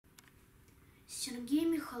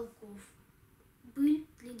С.Михалков. Быль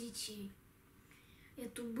для детей.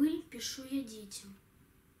 Эту быль пишу я детям.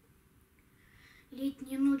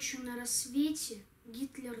 Летней ночью на рассвете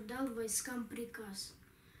Гитлер дал войскам приказ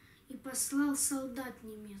и послал солдат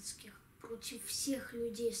немецких против всех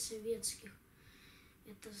людей советских.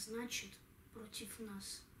 Это значит против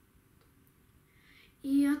нас.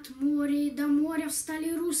 И от моря и до моря встали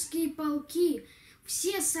русские полки,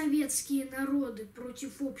 все советские народы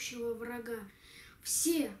против общего врага,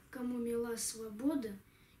 все, кому мила свобода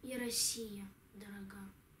и Россия дорога.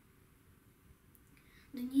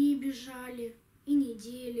 Дни бежали и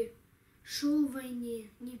недели, шел в войне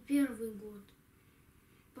не первый год.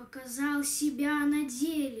 Показал себя на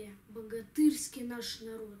деле богатырский наш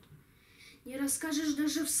народ. Не расскажешь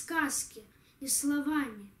даже в сказке, ни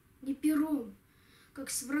словами, ни пером, как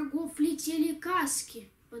с врагов летели каски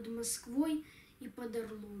под Москвой и под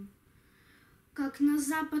Орлом. Как на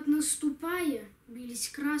запад наступая, бились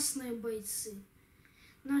красные бойцы.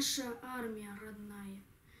 Наша армия родная,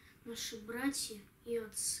 наши братья и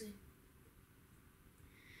отцы.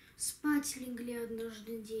 Спать легли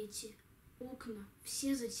однажды дети, окна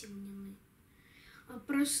все затемнены. А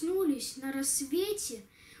проснулись на рассвете,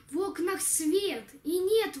 в окнах свет и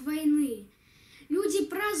нет войны. Люди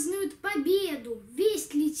празднуют победу,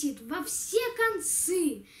 весть летит во все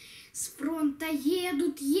концы. С фронта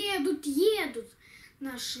едут, едут, едут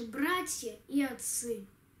наши братья и отцы.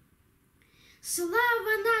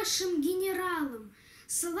 Слава нашим генералам,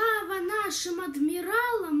 слава нашим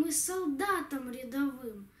адмиралам и солдатам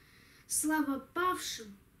рядовым, слава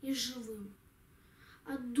павшим и живым.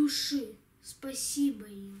 От души спасибо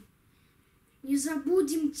им. Не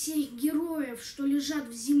забудем тех героев, что лежат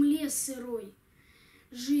в земле сырой,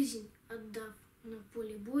 жизнь отдав на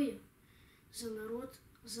поле боя за народ,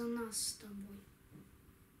 за нас с тобой.